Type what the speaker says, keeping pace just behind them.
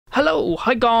Hello,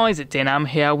 hi guys, it's Inam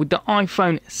here with the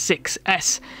iPhone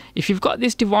 6s. If you've got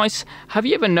this device, have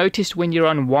you ever noticed when you're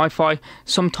on Wi-Fi,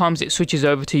 sometimes it switches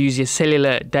over to use your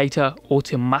cellular data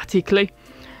automatically?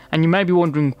 And you may be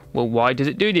wondering, well, why does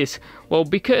it do this? Well,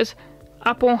 because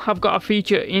Apple have got a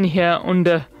feature in here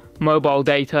under mobile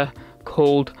data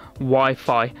called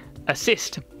Wifi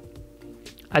Assist.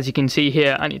 As you can see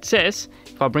here, and it says,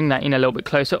 if I bring that in a little bit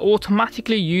closer,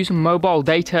 automatically use mobile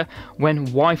data when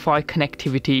Wi-Fi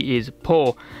connectivity is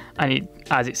poor. And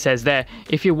as it says there,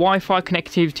 if your Wi-Fi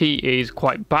connectivity is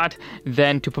quite bad,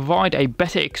 then to provide a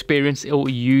better experience, it will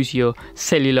use your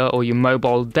cellular or your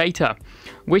mobile data,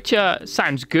 which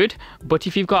sounds good. But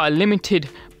if you've got a limited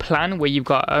plan where you've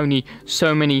got only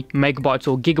so many megabytes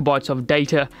or gigabytes of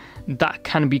data, that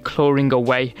can be clawing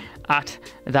away at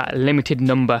that limited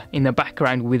number in the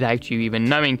background without you even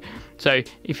knowing. So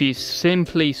if you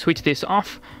simply switch this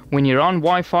off when you're on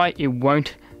Wi-Fi, it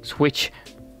won't switch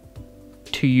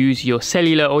to use your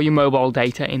cellular or your mobile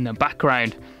data in the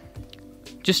background.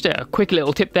 Just a quick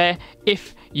little tip there,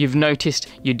 if you've noticed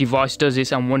your device does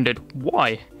this and wondered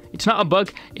why. It's not a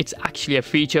bug, it's actually a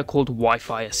feature called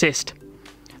Wi-Fi Assist.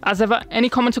 As ever, any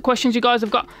comments or questions you guys have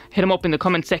got, hit them up in the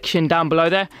comment section down below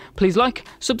there. Please like,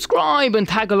 subscribe and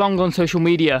tag along on social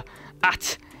media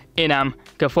at Inam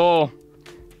Gafoor.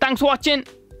 Thanks for watching,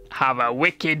 have a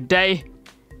wicked day,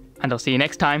 and I'll see you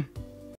next time.